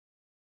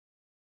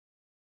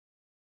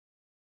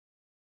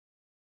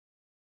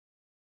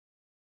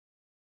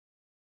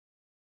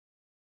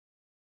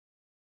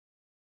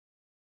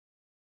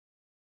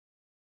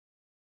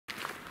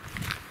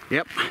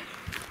Yep,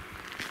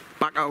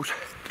 back out.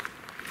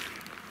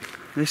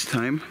 This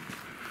time,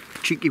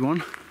 cheeky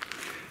one.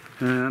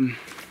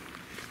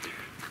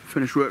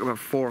 Finished work about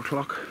 4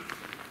 o'clock.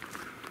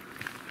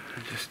 I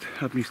just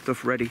had my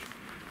stuff ready,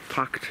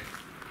 packed,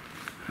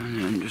 and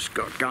then just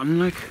got gone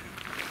like.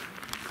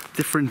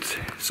 Different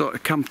sort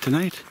of camp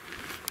tonight.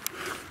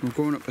 We're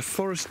going up the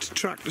forest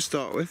track to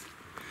start with.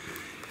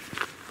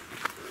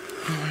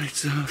 Oh,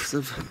 it's lots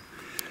of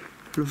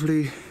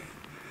lovely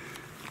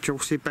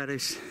juicy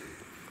berries.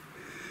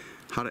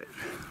 Had it.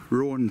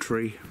 Rowan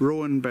tree,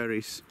 rowan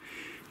berries.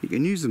 You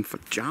can use them for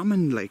jam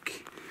and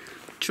like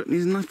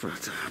chutneys and that,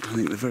 but I don't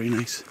think they're very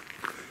nice.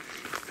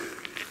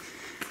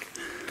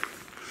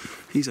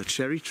 These are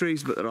cherry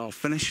trees, but they're all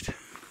finished.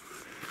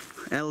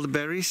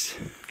 Elderberries.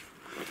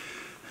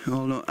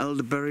 All know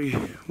elderberry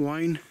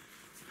wine.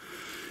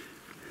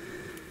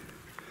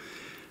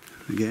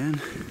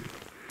 Again,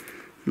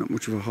 not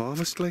much of a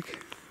harvest,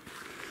 like.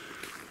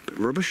 Bit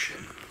rubbish.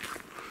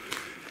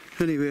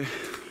 Anyway,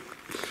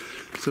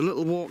 it's a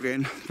little walk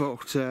in,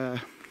 about I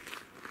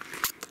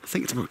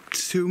think it's about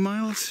 2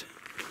 miles.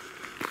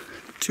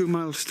 2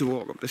 miles to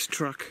walk up this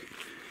track.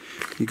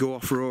 You go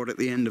off road at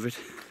the end of it.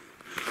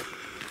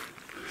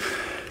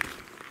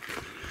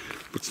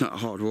 But it's not a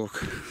hard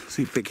walk.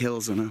 See big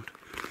hills on out.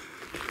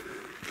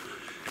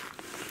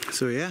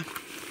 So yeah,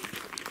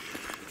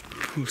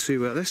 we'll see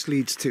where this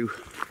leads to.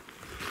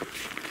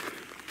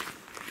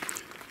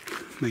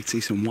 Might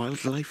see some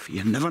wildlife,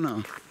 you never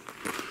know.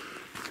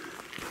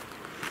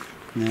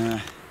 Nah,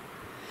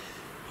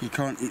 you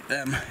can't eat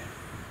them.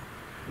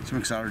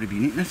 Something's already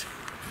been eating it.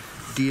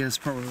 Deers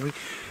probably.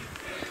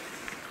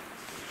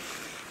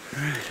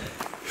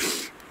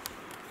 Right.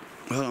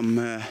 Well, I'm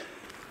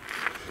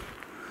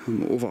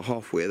over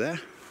halfway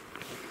there.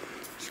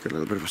 Just got a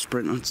little bit of a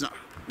sprint on. It's not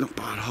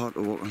bad hard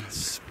to walk on.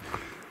 It's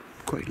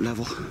quite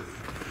level.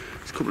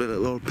 There's a couple of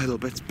little uphill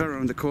bits. Better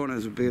around the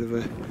corners, a bit of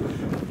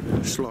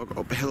a slog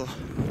uphill.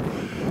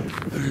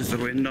 There's the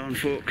wind on,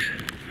 folks.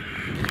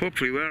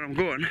 Hopefully where I'm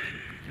going,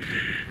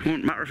 it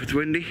won't matter if it's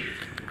windy.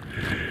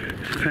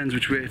 Depends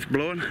which way it's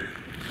blowing.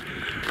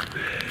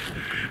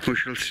 We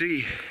shall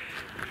see.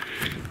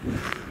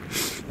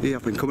 Yeah,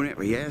 I've been coming here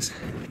for years.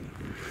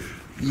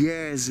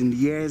 Years and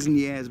years and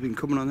years I've been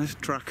coming on this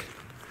track.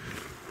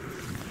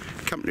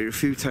 Camped here a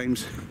few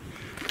times,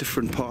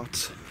 different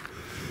parts.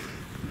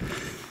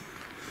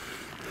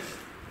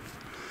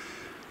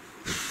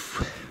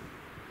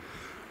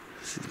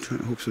 Trying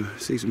to hope to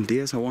see some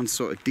deer. I once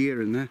saw a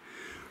deer in there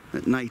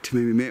at night.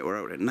 Me and my mate were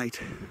out at night.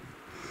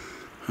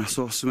 I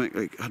saw something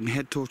like, I had my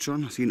head torch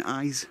on, I seen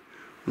eyes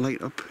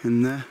light up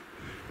in there.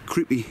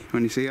 Creepy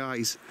when you see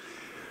eyes.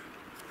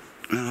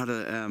 And I had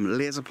a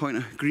laser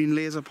pointer, green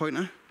laser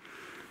pointer.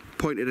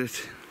 Pointed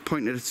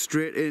it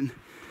straight in.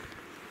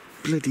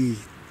 Bloody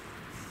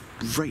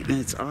right in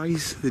its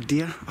eyes, the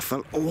deer. I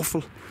felt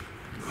awful.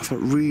 I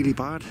felt really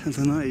bad. And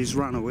then I just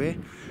ran away.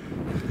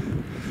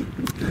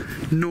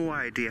 No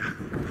idea.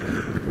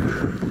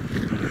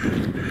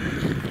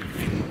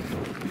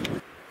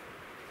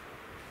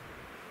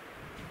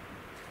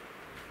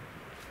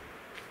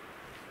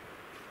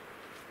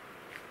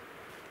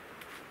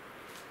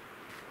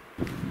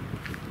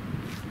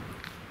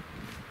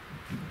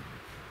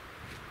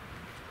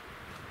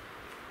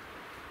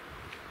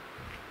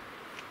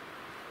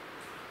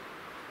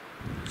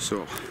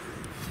 So,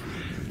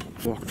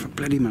 walked for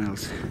bloody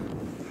miles.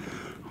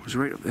 I was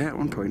right up there at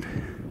one point.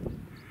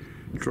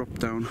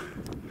 Dropped down,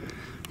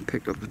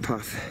 picked up the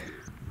path.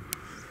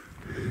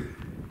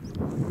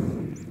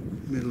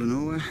 Middle of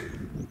nowhere.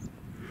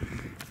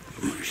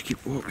 Just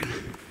keep walking.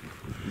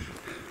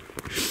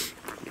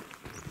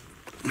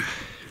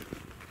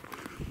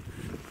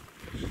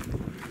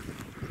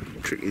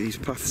 Tricky these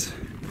paths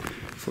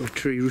for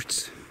tree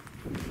roots.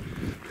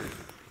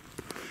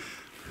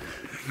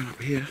 Hang on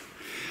up here.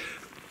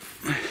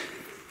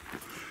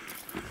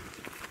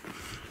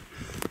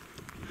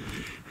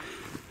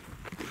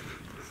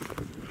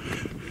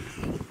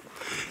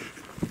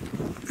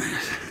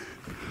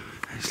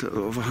 Nice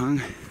little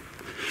overhang.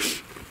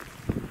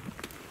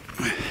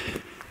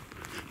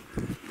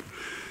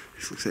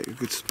 This looks like a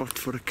good spot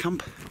for a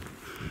camp.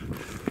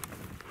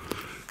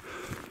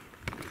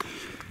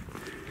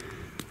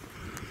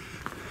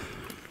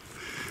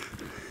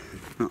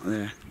 Not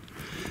there.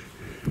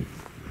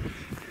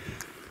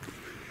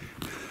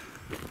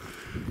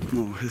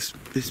 More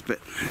this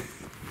bit.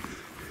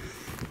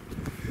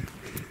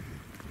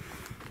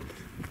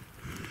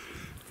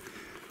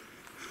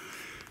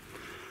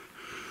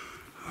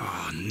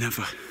 Oh,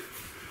 never.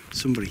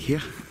 Somebody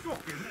here.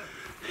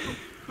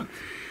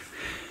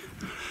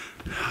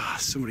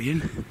 Somebody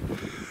in.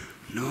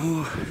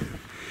 No.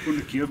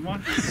 Wouldn't have killed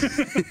one.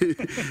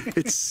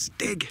 It's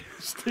Stig.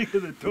 Stig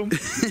of the tongue.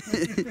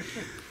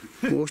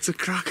 What's the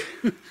crack?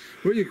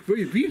 Where you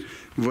been?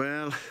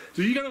 Well.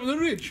 So you got up on the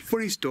ridge?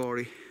 Funny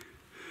story.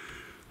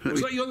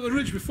 Was that you on the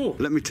ridge before?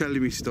 Let me tell you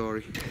my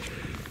story.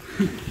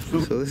 So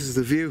this is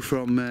the view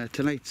from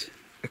tonight's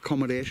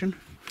accommodation.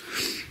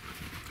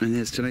 And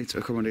there's tonight's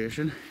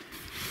accommodation.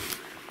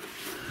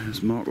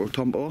 There's Marco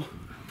Tompo.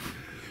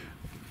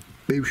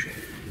 Boosh.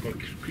 Got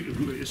Peter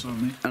Brutus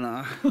on me.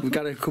 And we've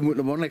got to come with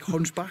them on like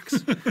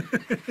hunchbacks.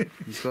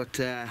 He's got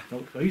There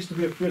used to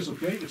be a place up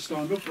here you could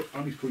stand up,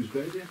 and he's put his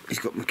bed there. he's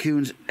got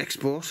McEwen's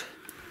Export.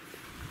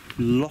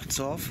 Lots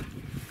of.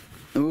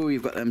 Oh,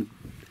 you've got them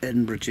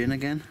Edinburgh gin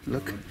again.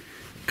 Look.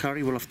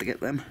 Carrie will have to get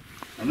them.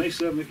 A nice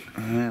Mick.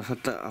 I've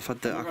had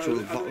the actual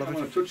bottle of I'm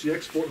going it. to touch the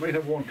Export, might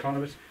have one can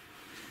of it.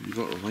 You've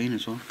got the wine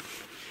as well.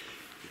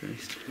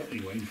 Christ. Not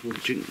any wine for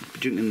it.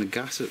 Drinking the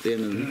gas at the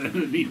end of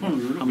the Need one,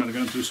 I'm going to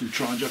go and do some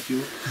Trangia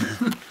fuel.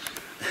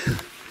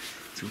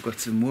 So we've got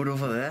some wood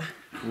over there.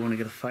 We want to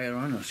get a fire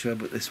on. Not sure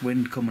about this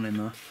wind coming in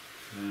though.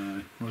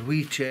 Well,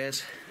 wee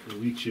chairs. The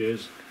wee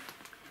chairs.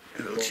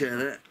 A little chair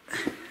there.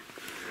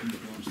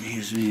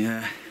 Here's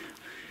my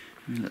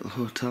little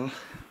hotel.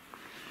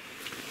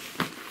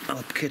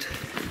 Alpkit.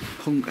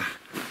 Hunka.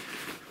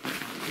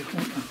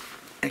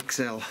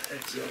 XL.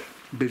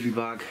 Bivy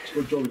bag. It's a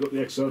good job we got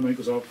the XL, mate,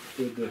 because I've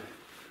heard the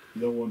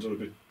other ones are a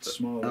bit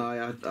smaller.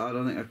 I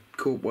don't think I'd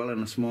cope well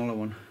in a smaller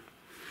one.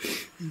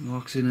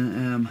 Walks in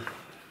a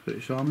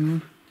British Army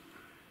one.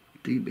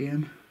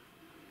 DBM.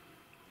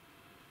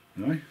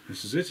 Right,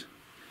 this is it.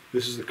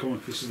 This is the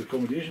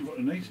accommodation for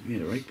tonight.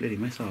 Yeah, right, bloody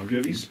mess. I've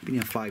Goodies. been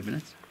here 5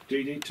 minutes.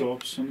 DD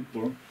tops on the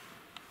bottom.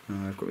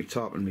 I've got my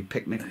top and my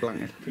picnic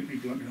blanket.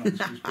 Picnic blanket.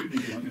 That's his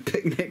picnic blanket.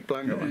 Picnic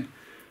blanket. Yeah.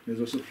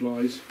 There's our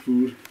supplies,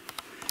 food,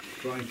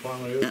 frying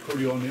pan later,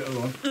 curry on later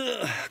on.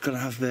 Gonna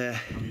have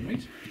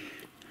Mate.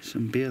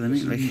 some beer then,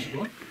 ain't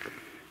like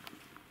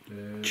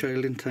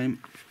child in time.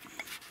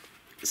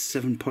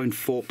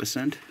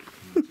 7.4%.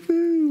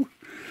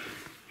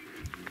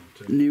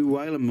 New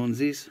Wylam ones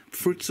these.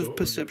 Fruits of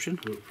Perception.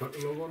 We'll crack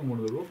the log on one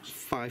of the rocks.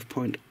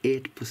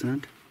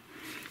 5.8%.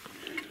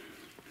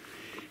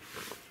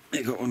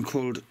 They got one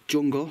called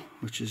Jungle,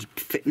 which is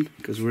fitting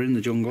because we're in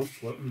the jungle.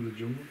 Welcome to the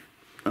jungle.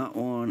 That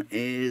one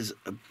is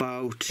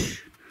about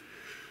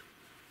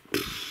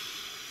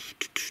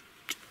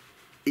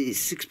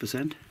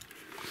 6%.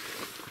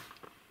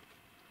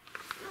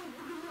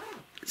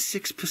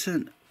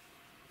 6%.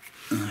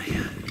 Oh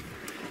yeah,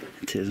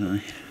 it is.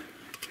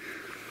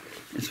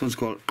 This one's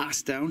called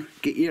Ass Down.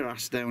 Get your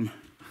ass down.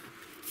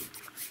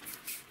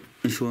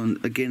 This one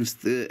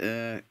against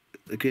the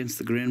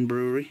Grain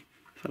Brewery.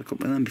 I've had a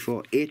couple of them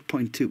before.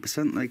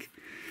 8.2%. Like,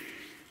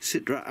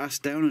 sit right ass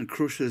down and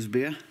crush this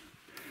beer.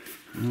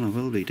 Well, I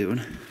will be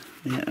doing.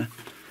 Yeah.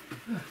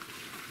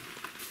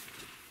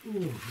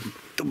 Ooh.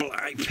 Double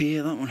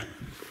IPA, that one.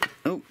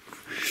 Oh,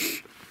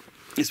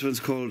 this one's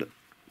called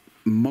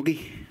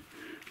Moggy.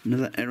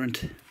 Another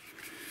errant.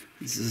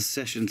 This is a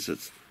session, so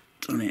it's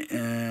only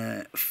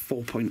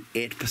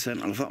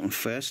 4.8%. I'll have that one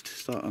first.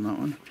 Start on that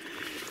one.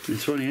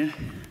 This one here.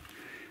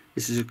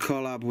 This is a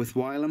collab with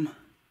Wylam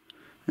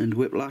and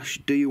Whiplash.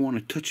 Do You Want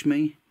to Touch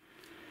Me?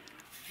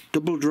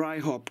 Double dry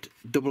hopped,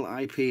 double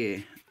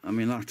IPA. I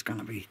mean, that's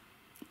gonna be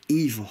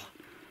evil.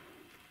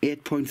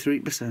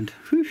 8.3%.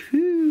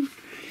 Woohoo!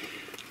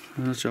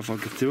 I'm not sure if I'll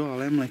get through all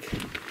them. Like,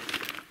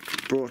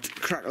 brought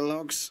cracker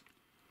logs.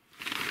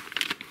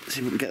 See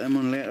if we can get them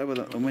on later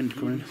without the wind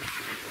coming.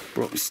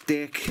 Brought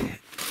steak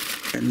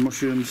and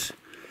mushrooms.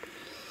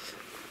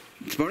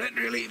 That's about it,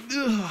 really.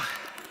 Ugh.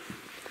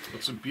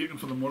 Got some bacon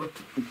for the mother.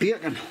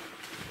 Bacon.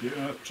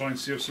 Yeah, try and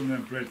save some of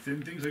them bread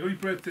thin things. I got any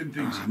bread thin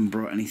things? I haven't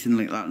brought anything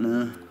like that,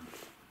 no.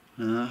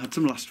 I had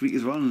some last week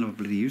as well and I never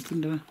bloody used them,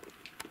 did I?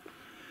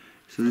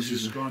 So this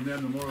is gone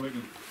down the more like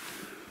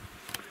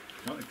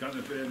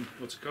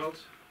what's it called?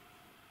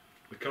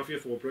 The coffee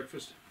for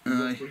breakfast.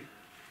 Aye.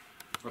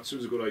 That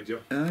seems a good idea.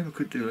 I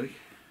could do like.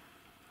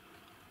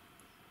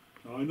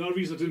 Another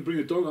reason I didn't bring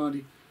the dog,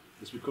 Andy,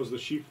 is because of the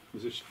sheep.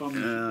 There's a family.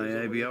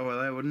 Yeah, he'd be over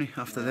there, wouldn't he?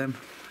 After them.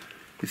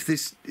 If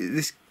this,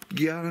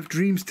 yeah, I'd have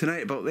dreams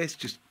tonight about this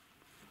just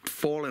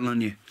falling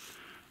on you,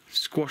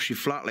 squash you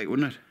flat, like,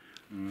 wouldn't it?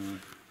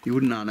 You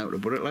wouldn't know how to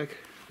put it, like.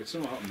 It's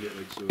not happened yet,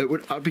 like so. It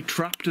would. I'd be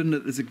trapped in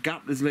it. There's a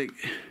gap. There's like,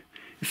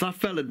 if that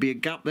fell, it'd be a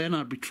gap. Then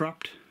I'd be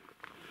trapped.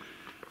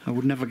 I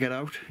would never get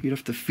out. You'd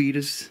have to feed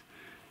us.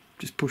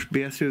 Just push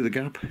beer through the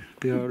gap.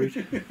 Be alright.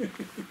 It'd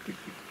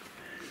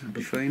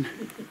be fine.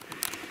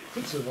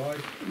 Could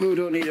survive. We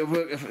don't need to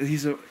work if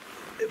these are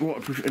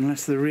waterproof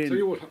unless the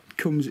rain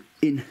comes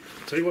in.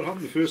 Tell you what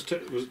happened the first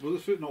time. It was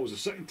the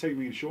second time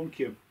me and Sean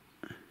came.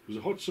 It was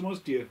a hot summer's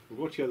day. We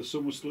got here, the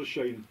sun was still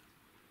shining.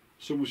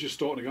 The sun was just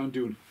starting to go and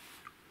doing.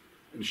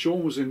 And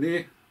Sean was in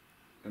there,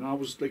 and I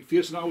was like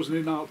facing out, I was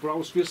in there, but I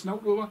was facing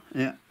out over.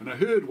 Yeah. And I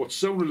heard what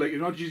sounded like, you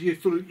know,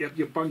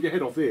 you bang your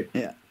head off there.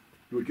 Yeah.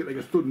 You would get like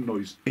a thudding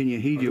noise. In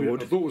your head, you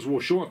would. I thought it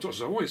was Sean. I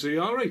said, "Oh, I say,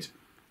 all right."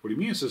 What do you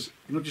mean? He says,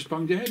 "You know, just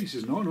banged your head." He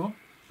says, "No."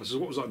 I says,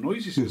 "What was that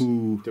noise?" He says,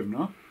 "Don't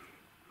know."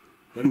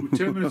 Then about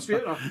 10 minutes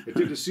later, it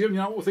did the same. You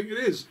know what we think it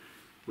is?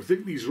 We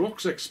think these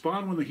rocks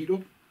expand when they heat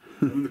up,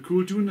 and when they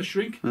cool down, they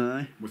shrink.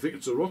 Aye. We think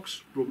it's the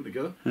rocks rubbing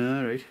together.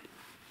 All right.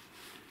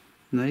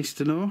 Nice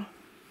to know.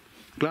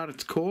 Glad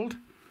it's cold.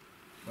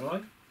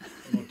 Aye.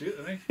 I'm not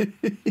doing it, eh?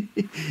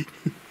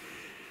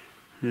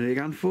 There you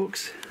go,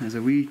 folks. There's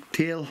a wee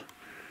tail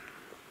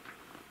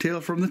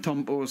from the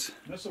Tompos.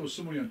 Unless there was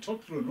somebody on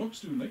top throwing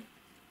rocks doing like.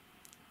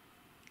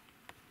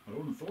 I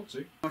wouldn't have thought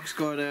so. Mark's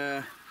got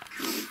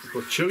We've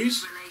got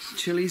chilies,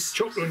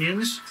 chopped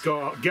onions,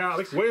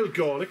 garlic, wild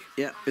garlic.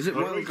 Yeah, is it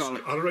wild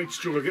garlic? I had a right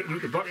struggle getting it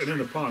out the back and in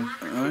the pan.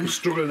 I'm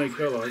struggling like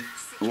hell,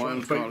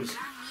 wild garlic.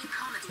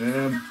 I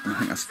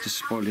think that's just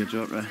spoiled your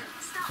job there.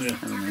 Yeah.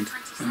 Never mind.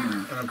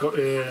 And I've got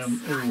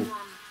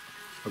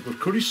I've got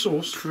curry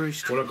sauce.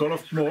 What I got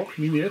off Mark,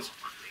 me mate.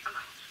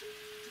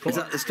 Is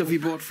that the stuff you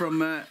bought from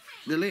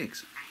the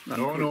lakes?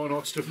 No,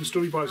 it's different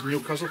stuff he buys in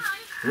Newcastle.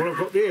 And what I've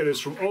got there is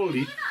from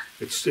Aldi.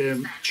 It's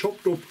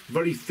chopped up,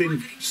 very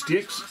thin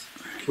steaks,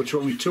 which are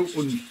only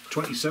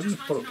 £2.27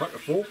 for a pack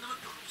of 4.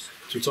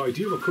 So it's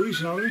ideal for curries,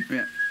 you know what I mean?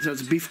 Yeah. So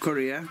it's a beef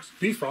curry, yeah?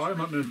 Beef, I'm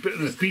having a bit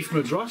of a beef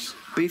madras.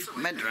 Beef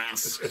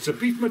madras. It's a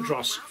beef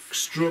madras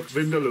stroke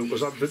vindaloo,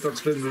 because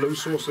that's vindaloo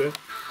sauce there.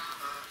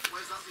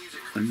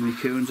 And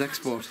McEwen's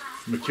export.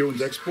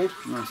 McEwen's export.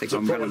 I think it's a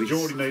proper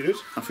Geordie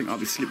native. I think I'll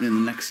be sleeping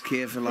in the next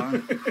cave for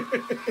long.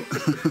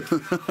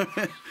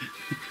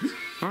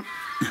 What?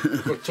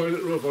 I've got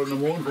toilet roll for in the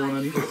morning going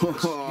on.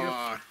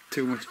 Oh,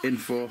 too much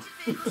info.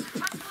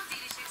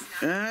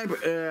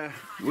 But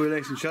we're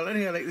nice and sheltered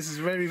here. Like, this is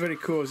very, very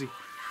cosy.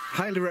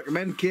 Highly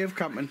recommend cave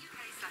camping.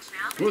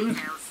 Wasn't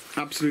it?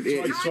 Absolute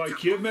 80s. It's like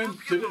cavemen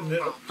did it in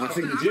the, I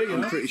think the day, you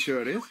know? I'm pretty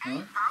sure it is.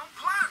 Right.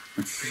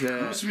 It's,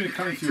 there must have been a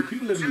kind of few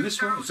people living in this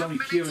one. It's only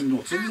cave in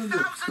Northumberland.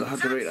 They had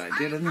the right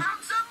idea, didn't they?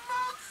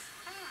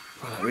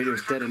 Oh, that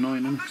radio's dead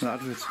annoying, isn't it? The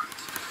adverts.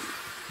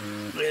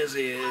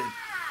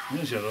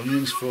 There's your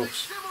onions,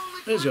 folks.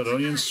 There's your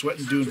onions,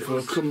 sweating doing,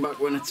 folks. Come back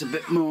when it's a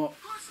bit more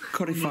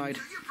currified.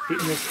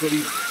 Bit more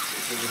curry.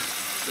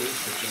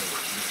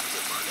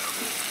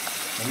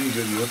 I need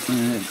video. Let's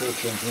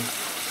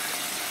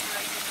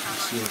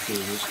see what it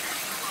is.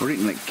 We're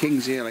eating like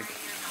kings here, like.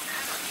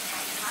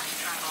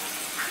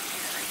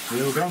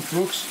 There we go,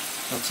 folks.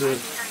 That's a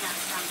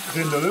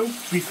vindaloo,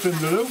 beef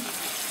vindaloo,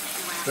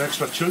 the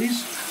extra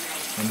chilies,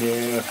 and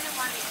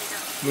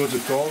loads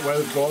of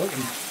wild garlic,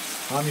 and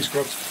Annie's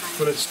got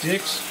fillet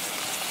steaks,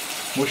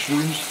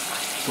 mushrooms,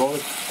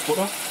 garlic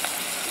butter.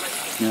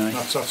 Yeah.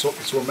 That's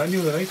our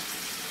menu tonight.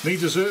 Me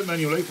dessert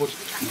menu, like, but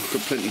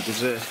got plenty of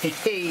dessert.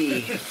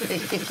 Hey, plenty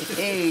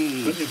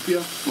of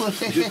beer.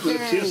 Just with a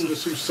taste of the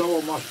some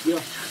sour mashed beer,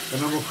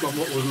 and I'm what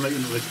wasn't liking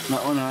it.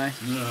 That one, aye.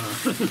 No.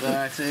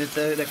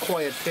 They're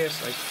quiet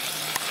taste, like.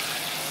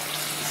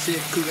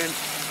 Safe cooking.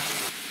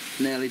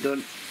 Nearly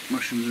done.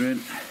 Mushrooms are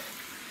in.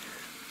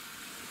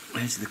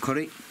 There's the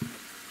curry.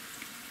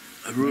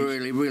 A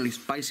really, really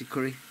spicy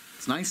curry.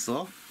 It's nice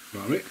though.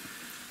 Right.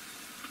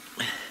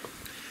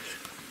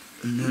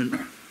 And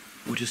then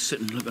we're just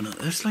sitting looking at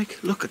this, like,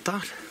 look at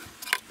that.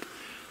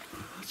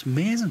 That's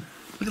amazing.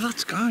 Look at that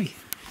sky.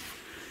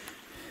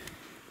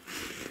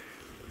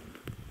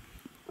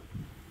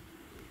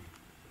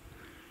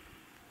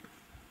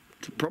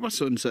 It's a proper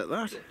sunset,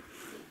 that.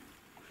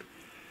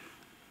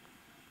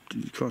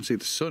 You can't see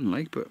the sun,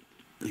 like, but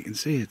you can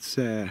see it's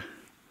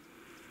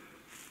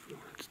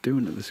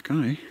doing to the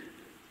sky.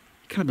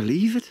 Can't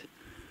believe it.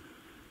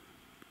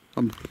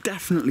 I'm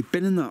definitely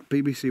been in that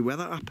BBC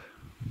weather app.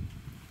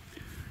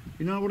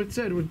 You know what it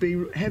said? It would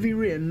be heavy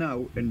rain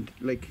now and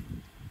like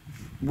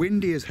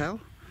windy as hell.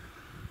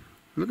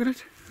 Look at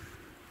it.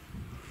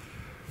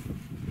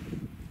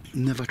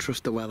 Never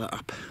trust the weather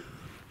app.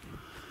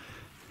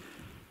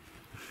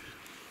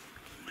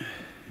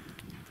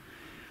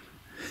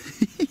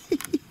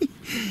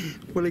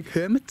 We're like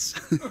hermits.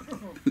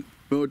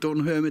 Oh,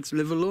 don't hermits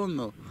live alone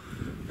though?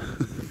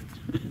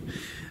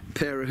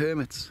 Pair of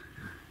hermits.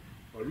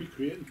 Are we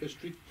creating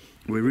history?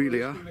 We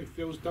really are. Like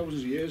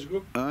thousands of years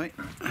ago. Aye.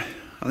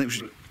 I think we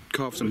should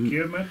carve some.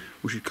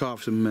 We should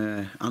carve some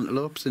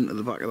antelopes into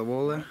the back of the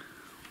wall there.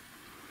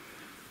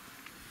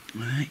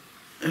 Right.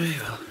 Very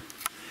well.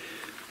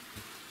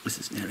 This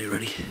is nearly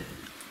ready.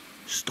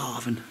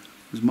 Starving.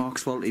 It was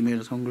Mark's fault he made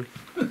us hungry.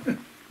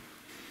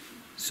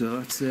 So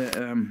that's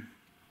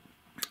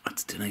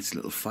tonight's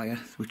little fire,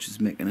 which is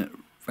making it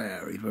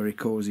very, very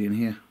cosy in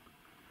here.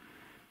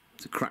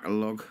 It's a crackle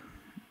log.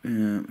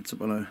 It's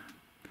up on a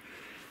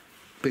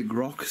big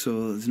rock,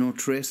 so there's no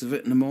trace of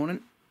it in the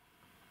morning.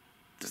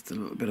 Just a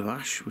little bit of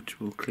ash, which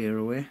will clear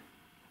away.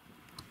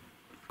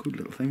 Good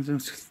little things.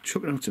 It's just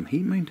chucking out some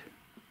heat, mind.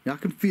 Yeah, I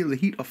can feel the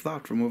heat off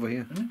that from over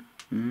here. I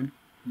can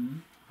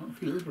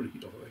feel a little bit of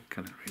heat off it.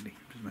 Can it really?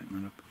 Just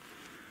making that up.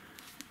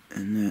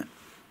 And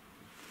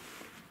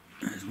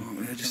there's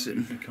one there just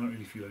sitting. I can't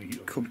really feel any heat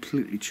off it.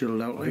 Completely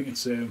chilled out. I think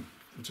it's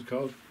what's it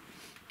called?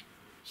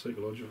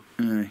 Psychological.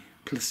 Aye.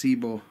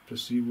 Placebo.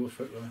 Placebo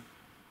effect there.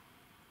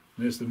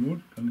 There's the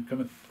moon. Can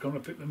I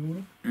pick the moon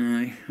up?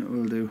 Aye, it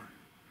will do.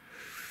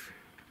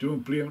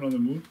 Don't blame it on the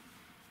moon.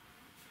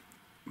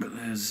 But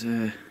there's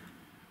a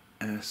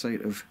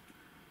sight of.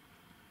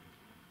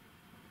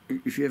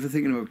 If you're ever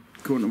thinking about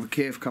going to a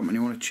cave camp and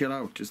you want to chill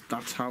out, just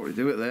that's how to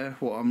do it there.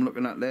 What I'm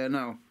looking at there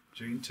now.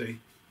 G&T.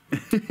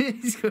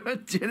 He's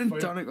got gin and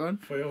tonic on.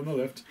 Fire on the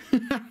left.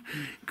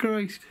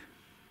 Christ.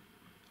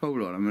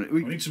 Hold on a minute.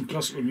 I need some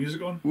classical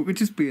music on. We could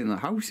just be in the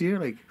house here,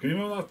 like. Can you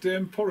remember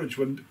that porridge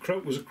when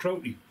kraut was a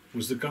krauty?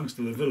 was the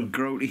gangster, the villain.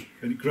 Grouty.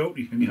 And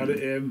Grouty, and he had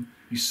it.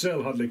 His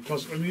cell had like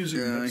classical music,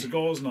 and like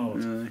cigars and all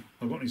that. Aye.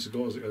 I've got any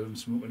cigars that I don't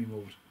smoke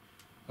anymore.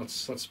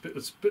 That's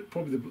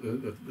probably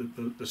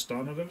the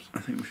standard of it. I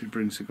think we should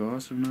bring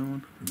cigars from now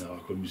on. No, I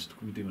couldn't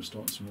be doing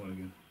starting smoking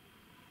again.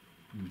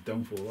 I'd be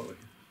down for all that.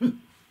 Like.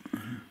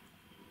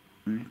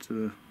 Right,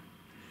 so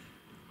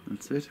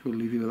that's it. We'll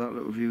leave you with that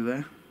little view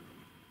there.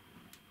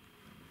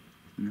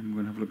 And then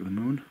we're going to have a look at the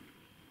moon.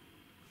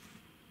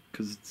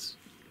 Because it's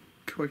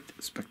quite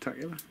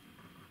spectacular.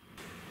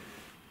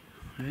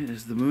 Right,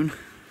 there's the moon.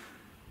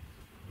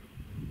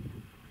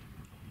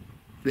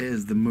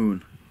 There's the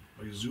moon.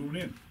 Are you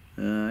zooming in?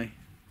 Aye.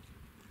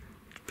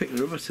 Pick it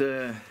up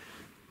at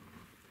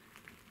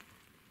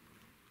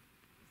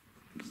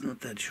it's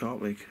not that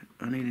sharp, like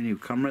I need a new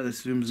camera.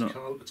 This zoom's not.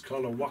 It's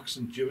called a wax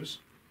and jibbers.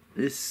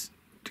 This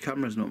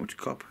camera's not much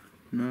cop.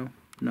 No.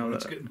 When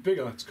it's getting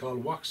bigger, it's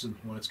called waxing.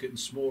 When it's getting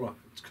smaller,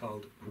 it's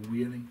called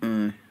waning.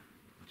 Aye.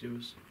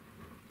 Jibbers.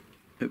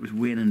 It was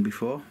waning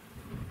before.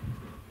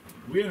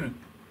 Waning.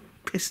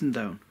 Pissing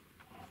down.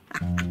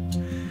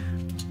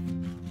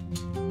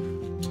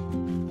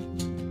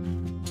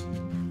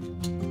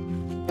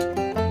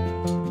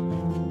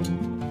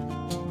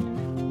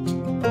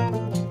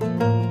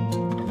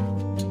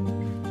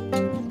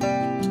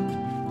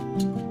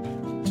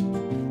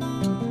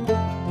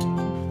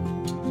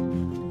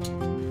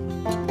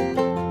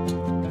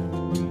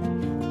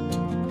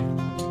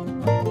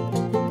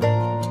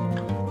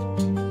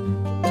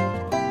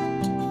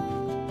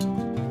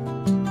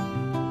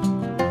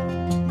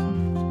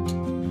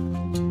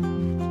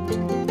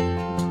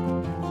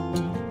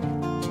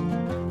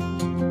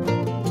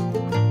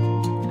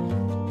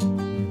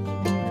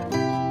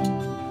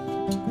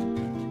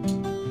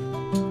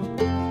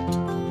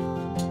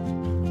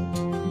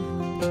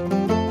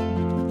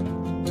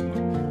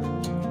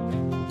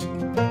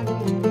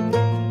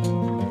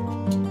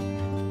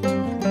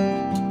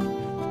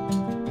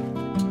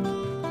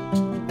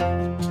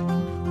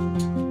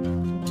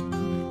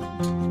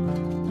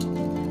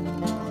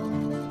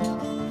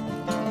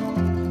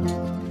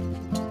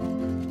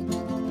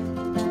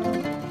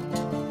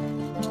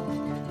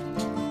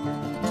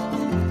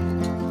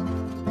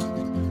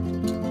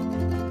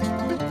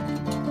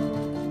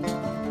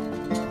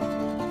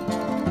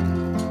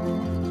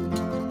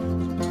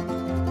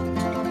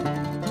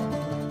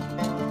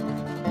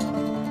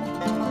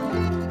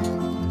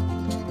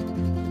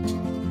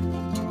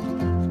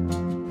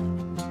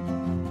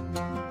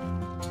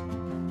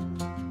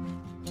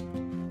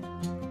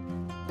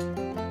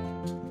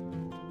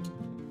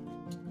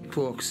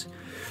 Folks,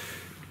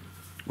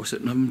 we're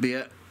sitting having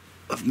beer.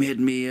 I've made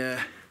me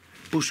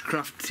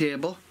bushcraft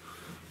table.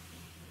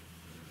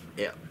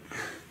 Yeah.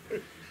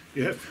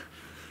 Yep.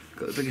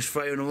 Got the biggest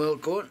fire in the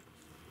world going.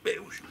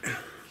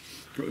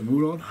 Got the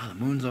moon on. Oh, the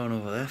moon's on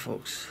over there,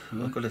 folks.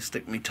 I've got to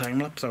stick my time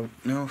lapse out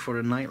now for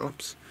a night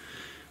lapse.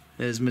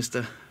 There's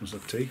Mr.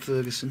 T?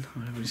 Ferguson,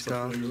 whatever he's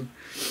called.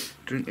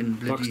 Drinking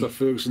bloody... Baxter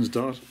Ferguson's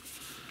dad.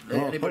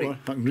 Anybody? I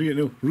can read it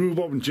now.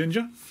 Rhubarb and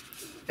ginger.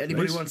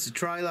 Anybody Nice. wants to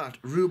try that?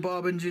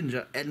 Rhubarb and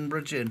ginger,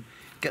 Edinburgh gin.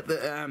 Get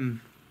the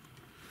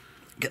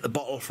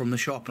bottle from the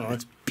shop. Aye.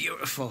 It's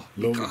beautiful.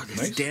 Lovely. God, it's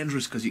Nice.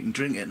 dangerous because you can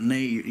drink it and then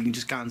you can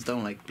just hands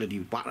down like bloody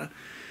water.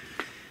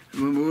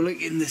 When we were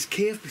like in this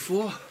cave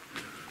before,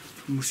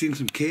 and we've seen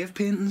some cave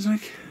paintings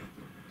like.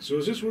 So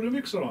is this with a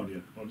mixer on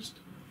you? Or just...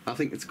 I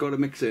think it's got a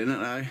mixer in it.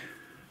 Aye.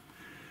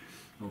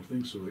 I don't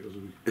think so. Like,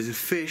 There's a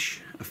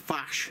fish, a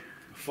fash.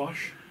 a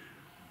fash,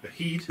 a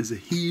heed. There's a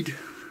heed.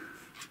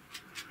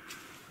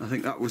 I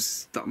think that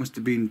must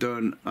have been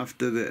done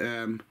after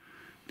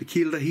they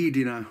killed a heed,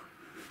 you know.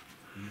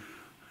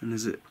 And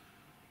is it?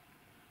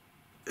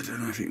 I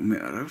don't know if you can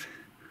make that out.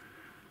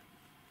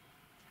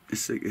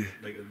 It's like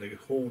a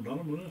horned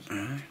animal, isn't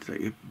it? it's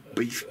like a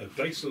beef, A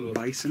bison.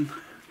 bison,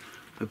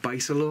 a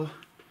bisalo,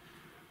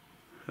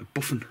 a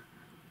buffin.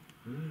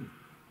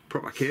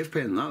 Proper cave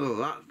painting. That though,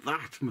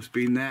 that must have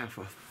been there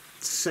for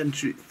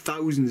centuries,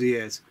 thousands of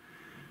years,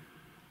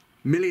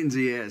 millions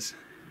of years.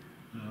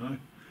 Aye.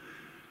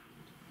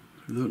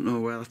 I don't know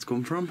where that's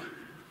come from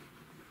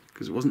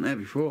because it wasn't there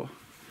before.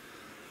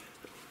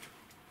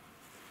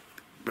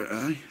 But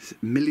aye,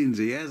 millions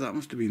of years that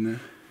must have been there.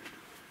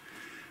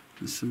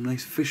 There's some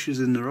nice fishes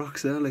in the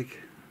rocks there, like.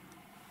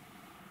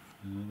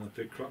 That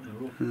big crack in the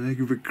rock. I think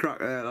a big crack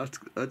there.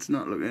 That's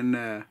not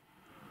looking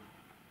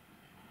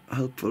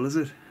helpful, is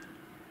it?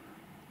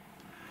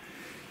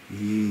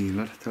 Yeah,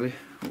 lad, I tell you,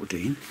 what we're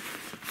doing.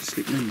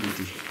 Sleeping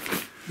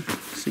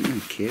in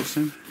a cave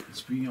soon.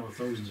 It's been over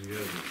thousands of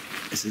years.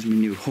 This is my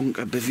new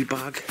Hunka bivvy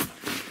bag.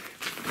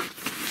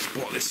 Just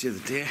bought this the other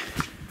day.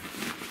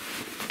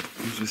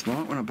 I was with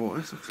Mark when I bought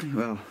this, actually.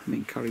 Well, me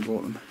and Carrie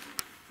bought them.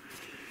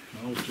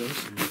 I was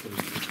jealous.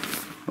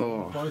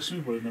 Oh, Buy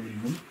soon, but I didn't have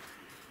any money.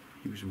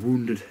 he was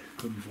wounded.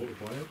 Couldn't afford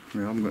to buy it.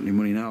 Well, I haven't got any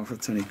money now, if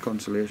that's any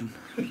consolation.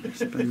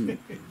 Spend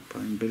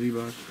buying bivvy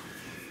bag.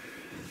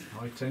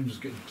 High times is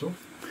getting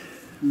tough.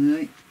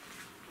 Right.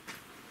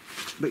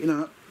 But you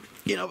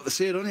know what they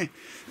say, don't you?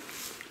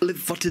 Live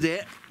for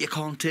today, you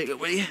can't take it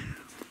with you.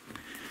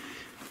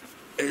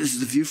 This is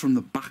the view from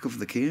the back of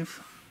the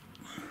cave.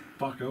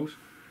 Back out.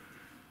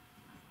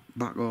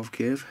 Back of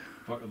cave.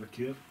 Back of the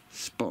cave.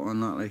 Spot on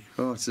that, like.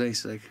 Oh, it's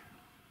nice, like.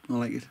 I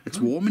like it. It's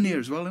warm in here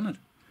as well, isn't it?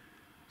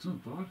 It's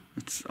not bad.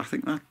 It's. I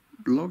think that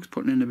log's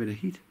putting in a bit of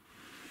heat.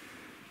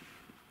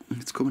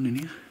 It's coming in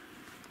here.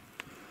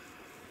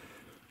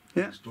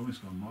 Yeah. The stomach's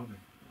gone mad.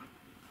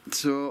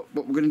 So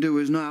what we're going to do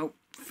is now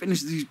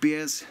finish these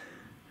beers,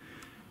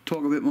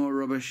 talk a bit more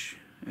rubbish,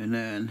 and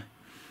then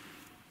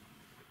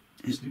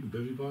sleeping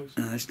bivvy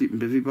bags. Sleeping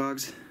bivvy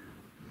bags.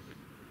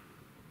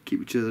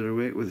 Keep each other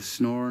awake with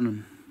snoring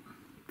and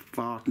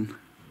farting.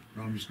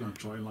 Now I'm just going to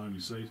try and lie on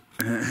your side.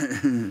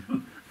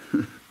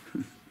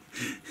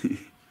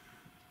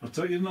 I'll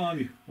tell you,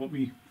 Nanny, what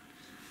me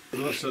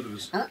brother said of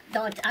us. Oh,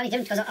 don't, I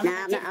don't, because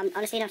I'm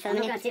honestly not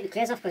filming. I'm not going to take the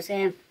clothes off because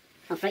I'm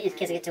frightened in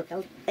case I get too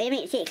cold. What do you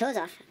mean, take your clothes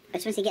off? I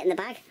just want to get in the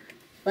bag.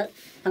 Well,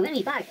 if I'm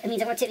getting my bag, it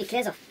means I've got to take my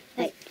clothes off.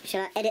 Right,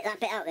 shall I edit that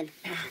bit out then?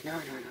 No.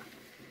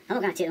 I'm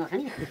not going to take them off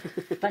anyway.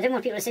 But I don't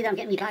want people to say that I'm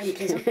getting my bag and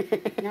my clothes off.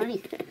 You know what I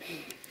mean?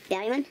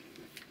 Yeah, man?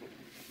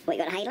 What,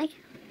 you got to hide like?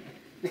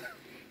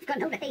 I've got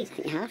no to hide.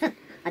 You have?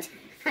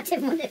 I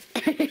didn't want it.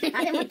 I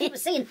didn't want people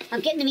saying I'm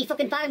getting me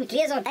fucking bag and my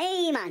clothes on.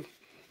 Hey, man!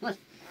 What?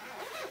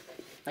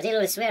 I did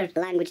all the swear.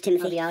 Language,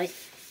 Timothy. I'll be alright.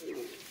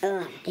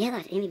 Oh, do you hear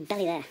that? In my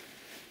belly there.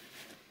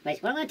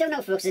 Right, what I'm going to do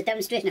now, folks, is a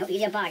demonstration how to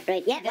get your bag.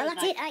 Right, yeah, well,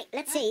 that's it. Right,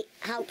 let's see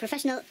how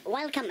professional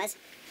wild campers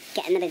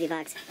get in the bivvy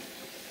bags.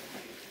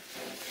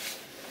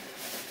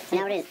 You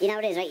know how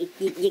it is, right?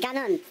 You get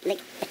on like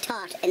a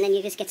tart and then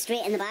you just get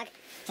straight in the bag.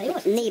 Tell you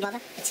what, no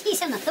bother. It's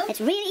easy on the thumb.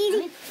 It's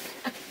really easy.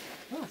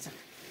 Oh,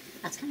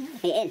 that's coming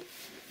out. Are you in?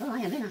 Oh,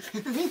 I'm in.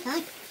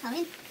 I'm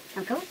in.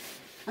 I'm cool.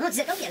 I'm not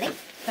zipped up yet,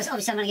 because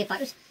obviously I'm going to get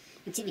backwards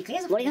and take me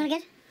clears off. What are you going to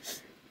get?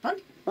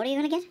 Pardon? What are you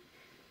going to get?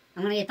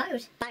 I'm going to get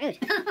backwards. Backwards?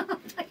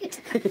 Backwards.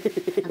 I'm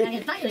going to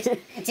get backwards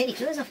and take my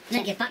clothes off and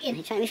then get back in.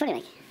 You're trying to be funny,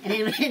 like? And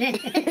then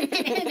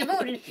in the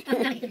morning, I'm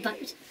going to get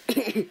backwards.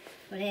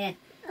 But,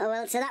 oh,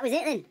 well, so that was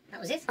it then? That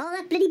was it. All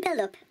that bloody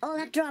build-up, all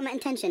that drama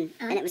and tension,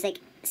 and it was, like,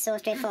 so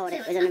straightforward,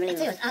 it was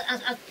unbelievable.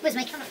 Where's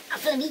my camera? I'll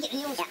film me getting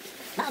yours. Yeah.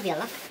 That'll be a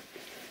laugh.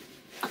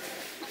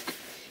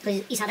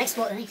 Because he's had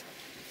export tonight.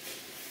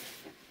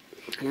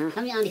 I know.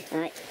 How many, Andy?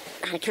 Alright,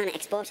 I had a can of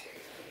export.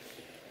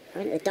 I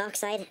went to the dark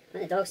side. Went to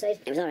the dark side?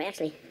 It was alright,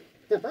 actually.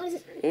 Not bad, is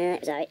it? Yeah, it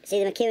was alright.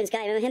 See the McEwen's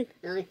guy, remember him?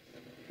 Aye.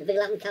 The big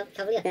Latin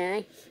cavalier?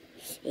 Aye.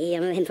 Yeah, I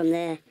remember him from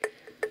the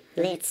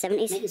late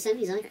 70s.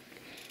 1970s, aye.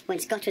 When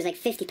Scotch was like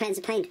 50 pence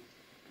a pint.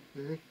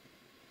 Aye.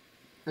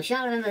 I'm sure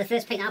I remember the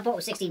first pint I bought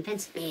was 16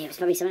 pence. Yeah, it was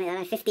probably something like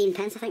that. 15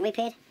 pence, I think we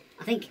paid.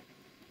 I think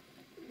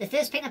the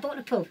first pint I bought in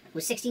a pub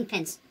was 16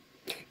 pence.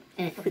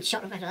 And it fucking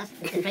shot up after that,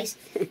 the price.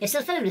 You're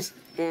still filming this?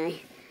 Aye.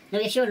 No,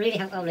 you're showing really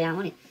how old I am,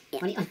 aren't you? Yeah.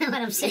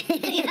 When I'm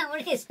sitting, you know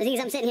what it is? The thing is,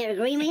 I'm sitting here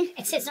agreeing with you.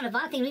 It's not a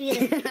bad thing, really, is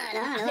it?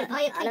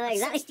 I know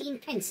exactly. 16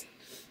 pence.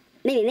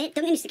 Maybe, mate.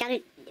 Don't we used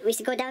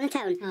to go down the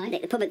town? Aye.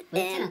 Like the pub at,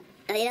 you know,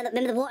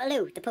 remember the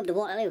Waterloo? The pub, the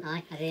Waterloo?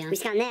 Aye, I do, yeah. We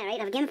used to go down there, right?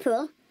 Have a game of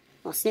pool,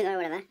 or snooker or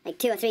whatever. Like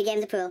 2 or 3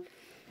 games of pool.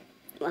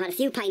 We had a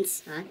few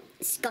pints. Aye.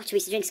 Scotch, we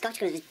used to drink Scotch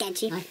because it was dead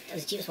cheap. Aye, that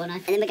was the cheapest one, aye.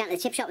 And then we got to the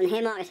chip shop in the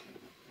Haymarket.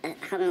 I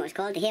can't remember what it's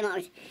called, the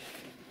Haymarket.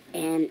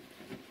 I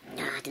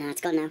don't know,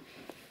 it's gone now.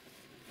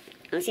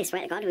 Honestly, I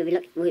swear to God,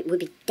 we'd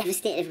be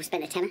devastated if we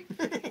spent a tenner.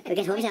 We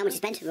get home to how much we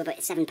spent, about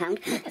 £7.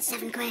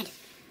 £7.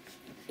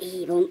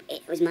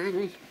 It was mad,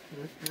 wasn't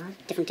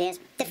it? Different days.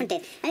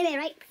 Anyway,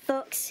 right,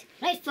 folks,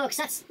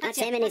 that's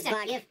him in his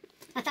bag.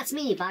 That's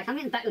me in your bag. I'm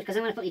getting backwards because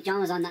I'm going to put your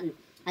jammers on that, and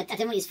I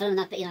didn't want you filming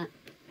that, but you know,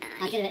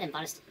 I get a bit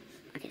embarrassed.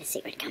 I'll get a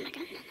secret camera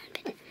gun.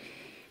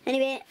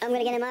 Anyway, I'm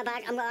going to get in my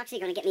bag. I'm actually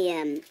going to get me,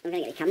 I'm going to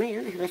get the camera,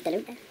 you know, I've left the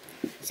loot there.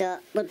 So,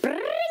 we'll bring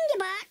you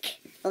back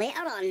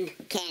later on,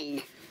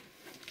 Ken.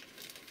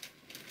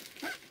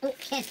 Oh,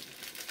 Ken.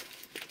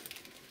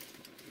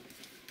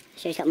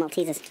 Sure he's got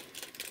Maltesers.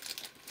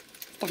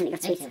 Definitely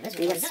got sweets.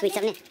 You got sweets,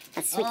 haven't you?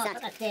 That's sweet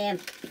stuff.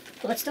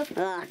 What stuff?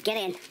 Oh, get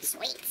in.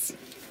 Sweets.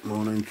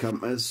 Morning,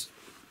 campers.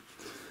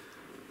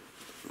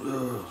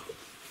 Oh,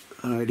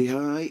 alrighty,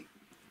 hi.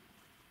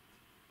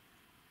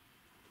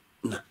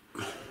 No,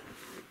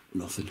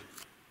 nothing.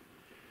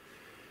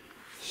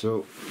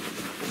 So,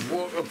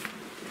 walk up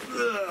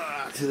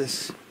to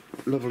this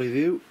lovely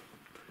view.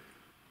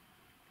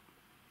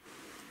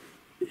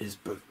 His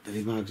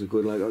bivvy bags are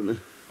good, like, aren't they?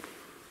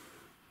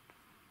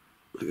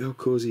 Look how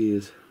cosy he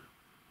is.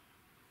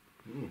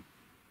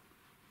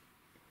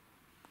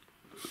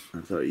 I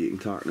thought you eating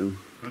tart now.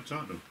 What's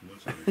that?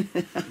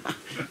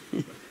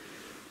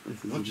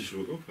 I just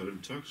woke up, I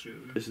didn't talk straight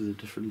away. This is a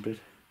different bit.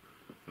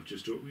 I've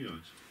just opened my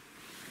eyes.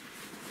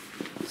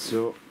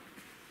 So,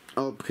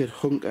 Alpkit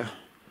Hunka.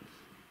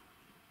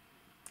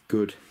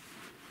 Good.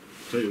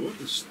 Tell you what,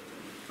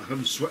 I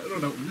haven't sweated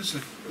on out in this.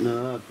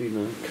 No, I've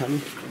been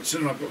canny.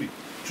 Considering I've got my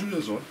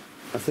trousers on.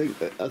 I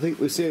think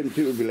we're saying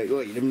people will be like,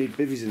 oh, you don't need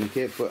bivvies in the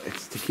cave, but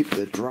it's to keep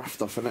the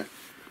draft off, innit?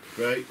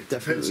 Right, it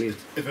definitely.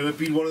 If it had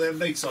been one of them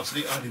nights last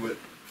night, anyway,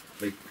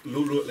 like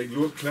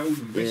low cloud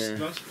and mist,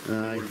 that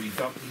would have been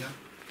damp here.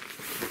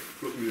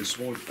 Look, with a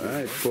small.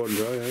 It's bone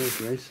dry, it's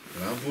nice.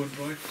 And I'm bone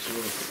dry, so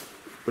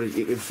But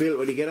you can feel it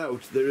when you get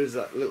out, there is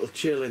that little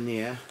chill in the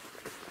air.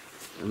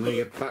 And when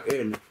you get back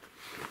in,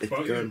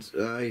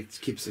 it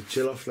keeps the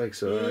chill off, like,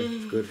 so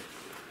it's good.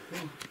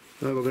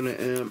 Now we're going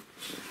to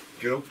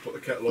get up, put the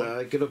kettle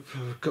on. Get up,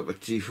 have a cup of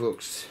tea,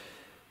 folks.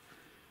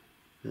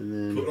 And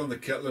then put it on the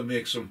kettle and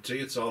make some tea.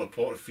 It's all a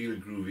part of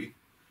feeling groovy.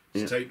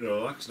 It's time to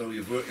relax. Now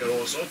you've worked your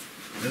horse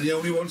off. And the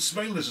only one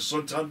smiling is a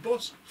suntan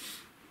boss.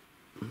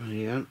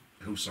 Yeah.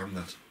 Who sang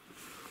that?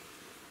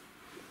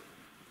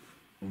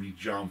 Only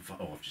jam fans.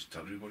 Oh, I've just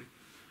told everybody.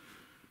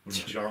 Only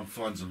jam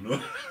fans will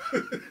know.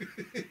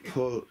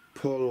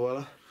 Paul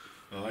Weller.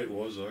 Oh, it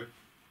was, though.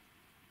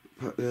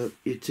 Pack up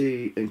your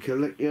tea and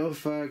collect your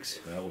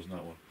fags. That wasn't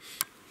that one.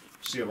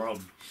 See around.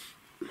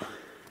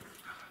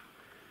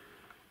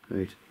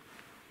 Right.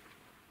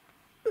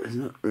 There's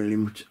not really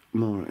much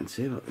more I can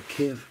say about the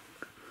cave.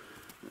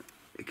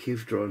 The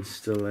cave drawing's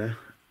still there.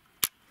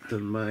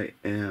 Done by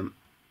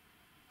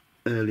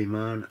early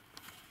man.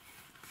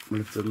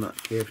 When I've done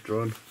that cave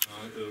drawing.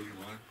 Early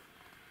man.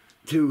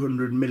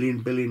 200 million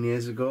billion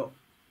years ago.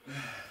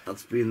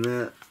 That's been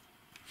there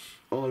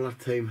all that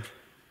time.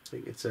 I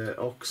think it's an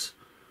ox.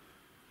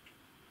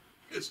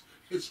 It's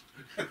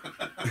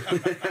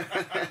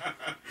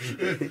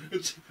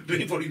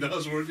anybody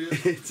knows what it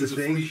is. It's a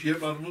thing. Funny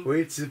shaped animal. Wait,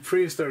 it's a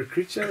prehistoric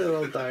creature. They're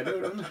all died out,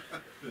 haven't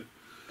they?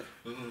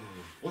 Oh,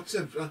 what's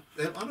them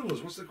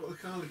animals? What's they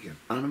called again?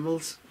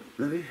 Animals,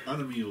 maybe.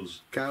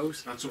 Animals.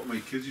 Cows. That's what my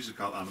kids used to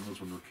call animals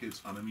when they were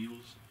kids.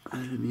 Animals.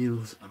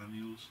 Animals.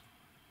 Animals.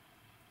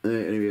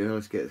 Anyway,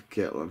 let's get the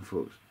kettle on,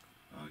 folks.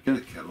 Get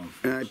the kettle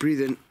on.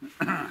 Breathe in.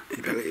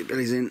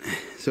 Belly's in.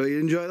 So you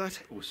enjoy that?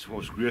 Oh, it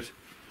was great.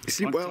 You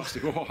sleep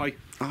Fantastic. well? Oh, hi.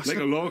 Oh, like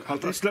a log.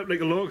 I slept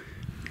like a log.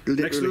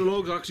 Literally. Next to the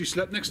logs. I actually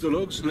slept next to the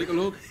logs, like a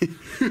log.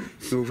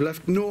 So we've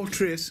left no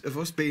trace of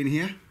us being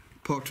here.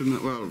 Apart from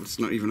that, well, it's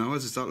not even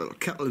ours, it's that little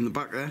kettle in the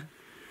back there.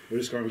 We're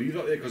just going to leave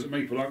that there because it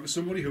might belong to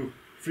somebody who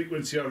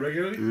frequents here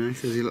regularly. Alright,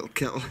 there's your little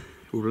kettle.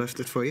 We've left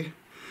it for you.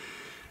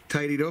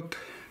 Tidied up,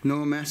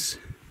 no mess.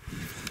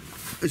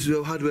 As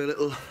we had a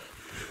little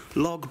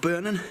log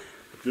burning.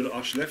 Little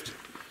ash left.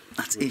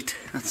 That's it.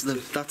 That's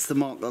the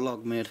mark the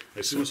log made.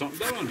 There's something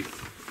there, Andy.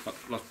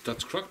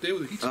 That's cracked there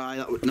with the heat. Aye,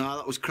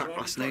 that was cracked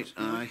last night.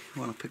 Aye,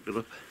 when I picked it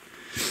up.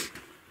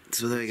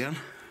 So there you go.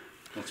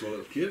 That's our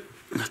little cave.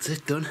 That's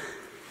it, done.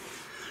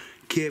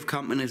 Cave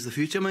camping is the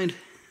future, mind.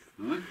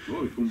 Aye,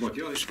 well, we come back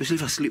here. Especially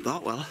if I sleep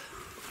that well.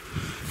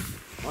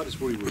 I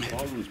just worry about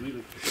falling as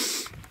me.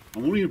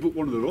 I'm only going to put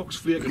one of the rocks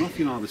flaking off,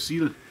 you know, the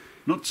ceiling.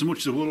 Not so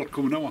much the whole lot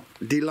coming out.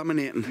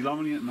 Delaminating.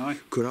 Delaminating, aye.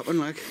 Could happen,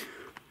 like.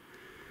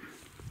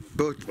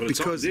 But well,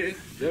 because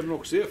them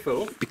rocks there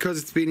fell off.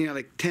 Because it's been here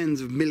like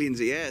tens of millions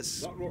of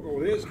years. That rock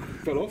over there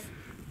fell off.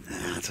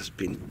 It's just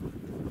been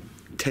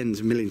tens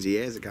of millions of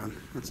years ago.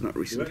 That's not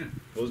recent. It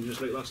wasn't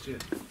just like last year.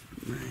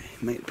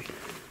 Might be.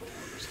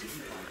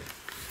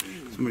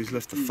 Somebody's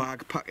left a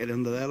fag packet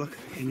under there, look.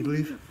 Can you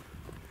believe?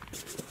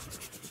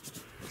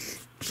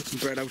 Put some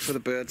bread out for the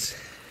birds.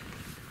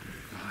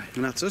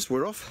 And that's us,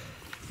 we're off.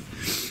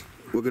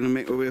 We're going to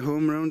make our way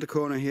home round the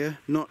corner here,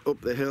 not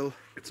up the hill.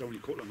 It's only a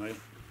couple of miles.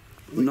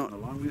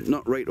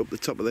 Not right up the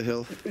top of the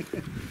hill.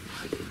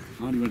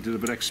 And you went to a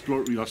bit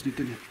exploratory last night,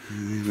 didn't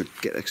you?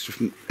 Get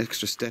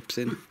extra steps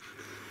in.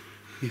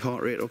 Your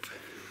heart rate up.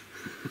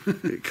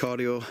 Bit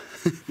cardio.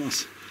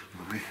 Yes.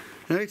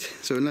 Right,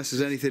 so unless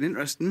there's anything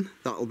interesting,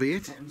 that'll be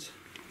it.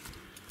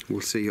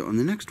 We'll see you on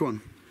the next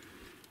one.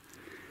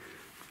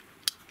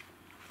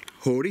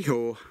 Hoody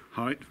ho.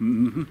 Hi.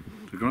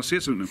 You're going to say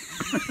something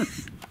now.